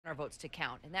our votes to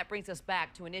count. And that brings us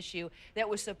back to an issue that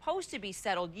was supposed to be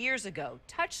settled years ago.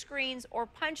 Touch screens or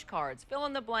punch cards, fill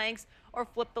in the blanks or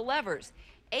flip the levers.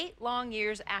 8 long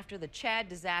years after the Chad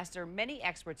disaster, many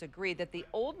experts agree that the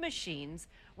old machines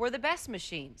were the best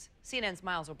machines. CNN's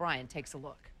Miles O'Brien takes a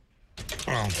look.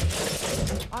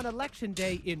 On Election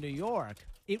Day in New York,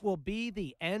 it will be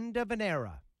the end of an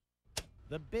era.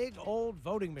 The big old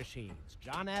voting machines,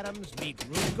 John Adams meet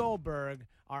Rube Goldberg,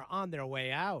 are on their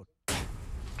way out.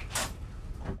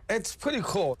 It's pretty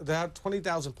cool. They have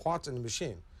 20,000 parts in the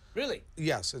machine. Really?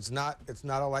 Yes, it's not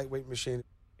a lightweight machine.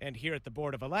 And here at the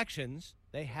Board of Elections,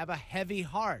 they have a heavy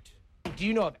heart. Do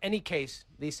you know of any case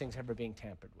these things ever being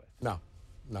tampered with? No.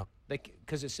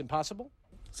 Because it's impossible?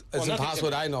 It's impossible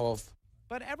that I know of.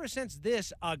 But ever since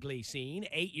this ugly scene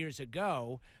 8 years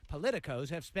ago, politicos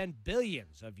have spent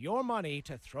billions of your money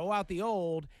to throw out the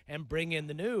old and bring in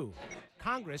the new.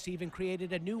 Congress even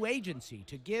created a new agency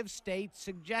to give states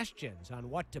suggestions on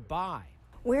what to buy.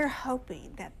 We're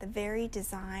hoping that the very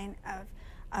design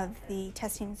of the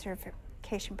testing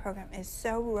certification program is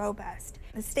so robust,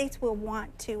 the states will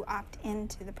want to opt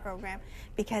into the program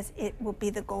because it will be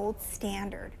the gold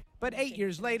standard. But 8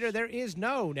 years later, there is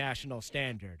no national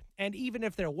standard. And even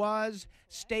if there was,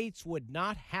 states would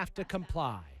not have to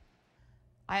comply.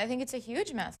 I think it's a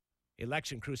huge mess.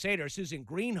 Election crusader Susan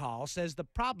Greenhalgh says the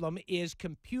problem is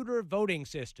computer voting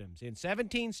systems in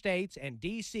 17 states and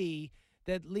D.C.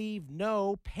 that leave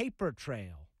no paper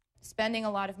trail. Spending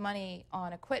a lot of money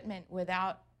on equipment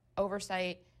without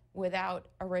oversight, without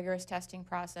a rigorous testing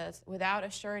process, without a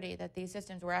surety that these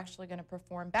systems were actually going to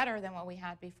perform better than what we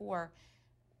had before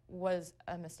was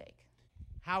a mistake.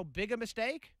 How big a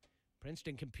mistake?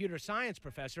 Princeton computer science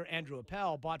professor Andrew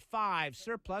Appel bought 5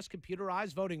 surplus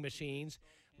computerized voting machines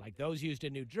like those used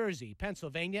in New Jersey,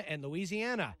 Pennsylvania, and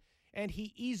Louisiana, and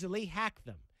he easily hacked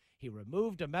them. He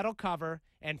removed a metal cover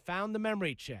and found the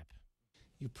memory chip.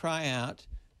 You pry out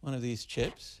one of these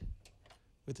chips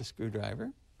with a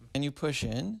screwdriver, and you push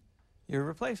in your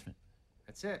replacement.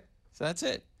 That's it. So that's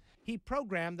it. He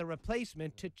programmed the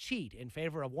replacement to cheat in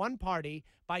favor of one party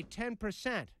by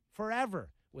 10% forever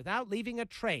without leaving a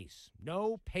trace.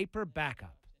 No paper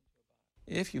backup.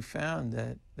 If you found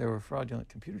that there were fraudulent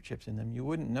computer chips in them, you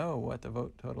wouldn't know what the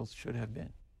vote totals should have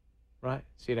been. Right.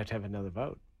 So you'd have to have another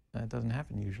vote. That doesn't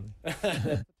happen usually.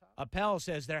 Appel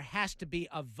says there has to be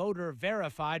a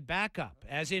voter-verified backup,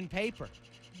 as in paper.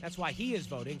 That's why he is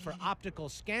voting for optical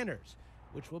scanners,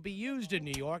 which will be used in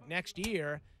New York next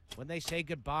year when they say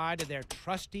goodbye to their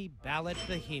trusty ballot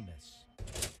behemoths.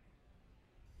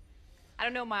 I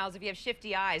don't know, Miles, if you have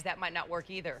shifty eyes, that might not work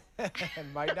either.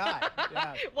 Might not.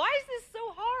 Yeah. Why is this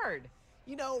so hard?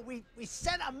 You know, we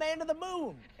sent a man to the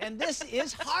moon, and this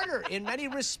is harder in many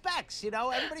respects. You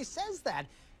know, everybody says that.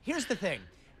 Here's the thing.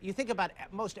 You think about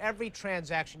most every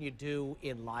transaction you do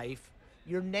in life,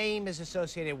 your name is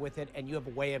associated with it, and you have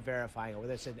a way of verifying it,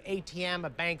 whether it's an ATM, a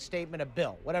bank statement, a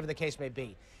bill, whatever the case may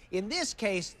be. In this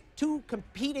case, 2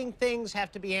 competing things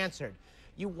have to be answered.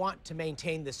 You want to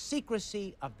maintain the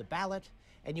secrecy of the ballot,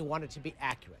 and you want it to be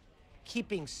accurate.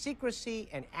 Keeping secrecy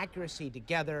and accuracy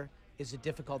together is a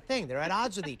difficult thing. They're at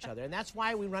odds with each other, and that's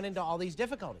why we run into all these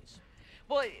difficulties.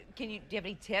 Well, do you have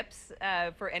any tips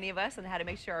for any of us on how to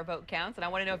make sure our vote counts? And I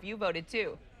want to know if you voted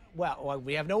too. Well,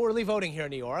 we have no early voting here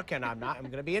in New York, and I'm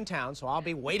going to be in town, so I'll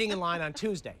be waiting in line on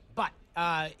Tuesday. But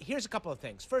here's a couple of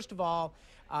things. First of all,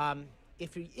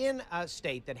 if you're in a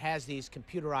state that has these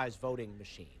computerized voting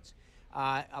machines,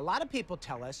 a lot of people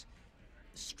tell us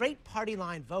straight party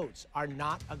line votes are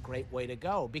not a great way to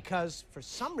go because for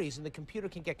some reason the computer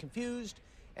can get confused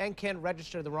and can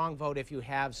register the wrong vote if you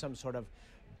have some sort of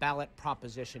ballot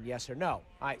proposition, yes or no.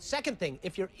 All right, second thing,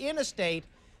 if you're in a state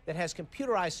that has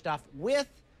computerized stuff with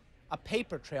a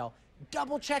paper trail,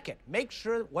 double check it. Make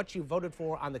sure what you voted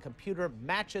for on the computer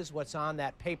matches what's on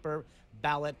that paper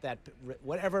ballot, that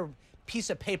whatever piece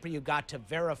of paper you got to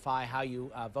verify how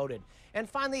you voted. And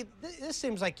finally, this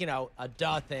seems like, you know, a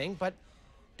duh thing, but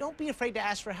don't be afraid to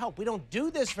ask for help. We don't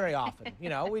do this very often. You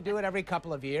know, we do it every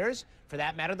couple of years. For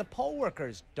that matter, the poll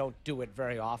workers don't do it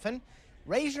very often.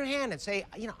 Raise your hand and say,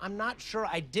 you know, I'm not sure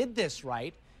I did this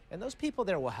right. And those people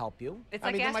there will help you. It's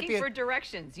like asking for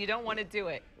directions. You don't want to do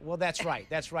it. Well, that's right.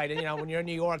 That's right. And, you know, when you're in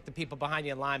New York, the people behind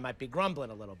you in line might be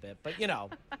grumbling a little bit. But, you know,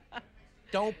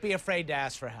 don't be afraid to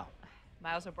ask for help.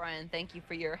 Miles O'Brien, thank you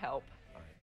for your help.